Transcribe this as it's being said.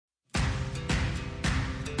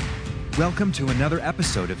Welcome to another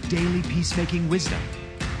episode of Daily Peacemaking Wisdom.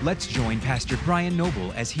 Let's join Pastor Brian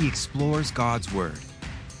Noble as he explores God's Word.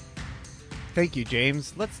 Thank you,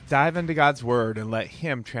 James. Let's dive into God's Word and let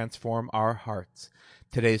Him transform our hearts.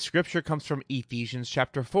 Today's scripture comes from Ephesians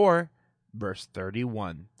chapter 4, verse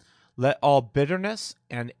 31. Let all bitterness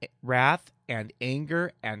and wrath and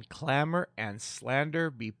anger and clamor and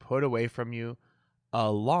slander be put away from you,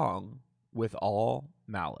 along with all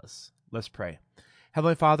malice. Let's pray.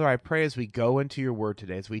 Heavenly Father, I pray as we go into your word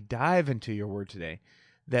today, as we dive into your word today,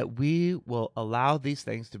 that we will allow these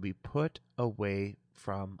things to be put away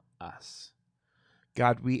from us.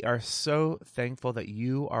 God, we are so thankful that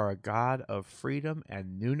you are a God of freedom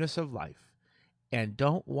and newness of life and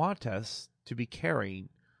don't want us to be carrying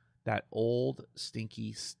that old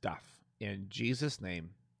stinky stuff. In Jesus'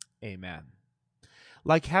 name, amen.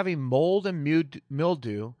 Like having mold and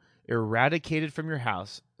mildew eradicated from your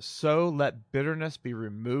house, so let bitterness be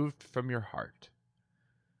removed from your heart.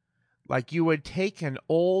 Like you would take an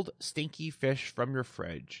old stinky fish from your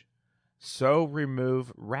fridge, so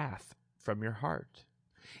remove wrath from your heart.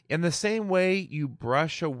 In the same way you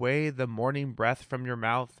brush away the morning breath from your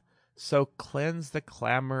mouth, so cleanse the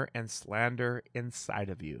clamor and slander inside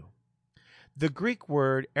of you. The Greek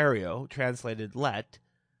word ario, translated let,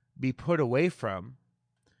 be put away from,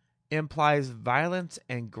 implies violence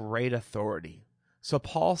and great authority. So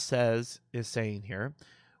Paul is saying here,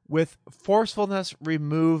 with forcefulness,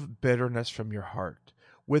 remove bitterness from your heart.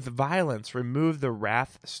 With violence, remove the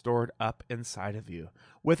wrath stored up inside of you.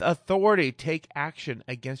 With authority, take action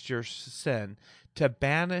against your sin to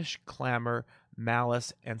banish clamor,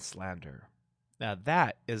 malice, and slander. Now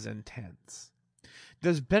that is intense.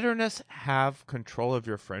 Does bitterness have control of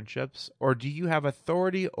your friendships, or do you have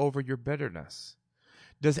authority over your bitterness?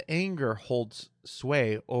 Does anger hold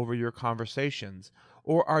sway over your conversations,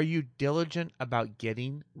 or are you diligent about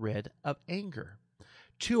getting rid of anger?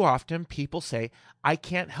 Too often people say, I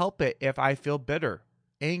can't help it if I feel bitter,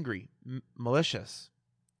 angry, malicious.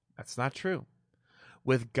 That's not true.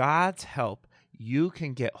 With God's help, you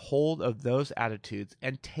can get hold of those attitudes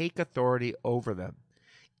and take authority over them.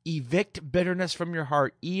 Evict bitterness from your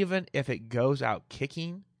heart, even if it goes out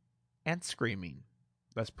kicking and screaming.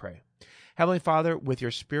 Let's pray. Heavenly Father, with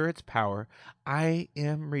your Spirit's power, I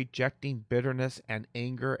am rejecting bitterness and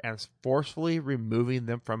anger and forcefully removing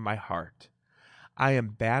them from my heart. I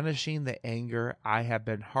am banishing the anger I have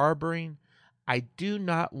been harboring. I do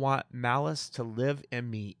not want malice to live in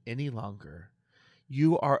me any longer.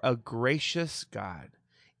 You are a gracious God.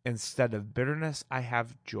 Instead of bitterness, I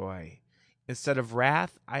have joy. Instead of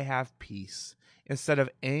wrath, I have peace. Instead of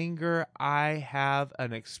anger, I have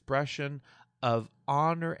an expression of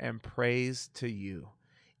honor and praise to you.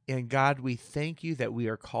 And God, we thank you that we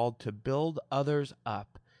are called to build others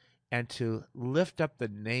up and to lift up the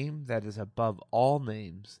name that is above all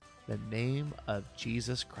names, the name of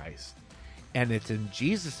Jesus Christ. And it's in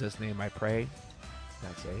Jesus' name I pray.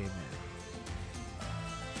 That's amen.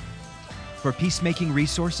 For peacemaking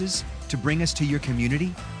resources, to bring us to your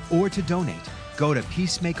community, or to donate, go to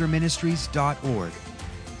peacemakerministries.org.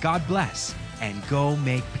 God bless, and go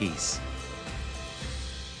make peace.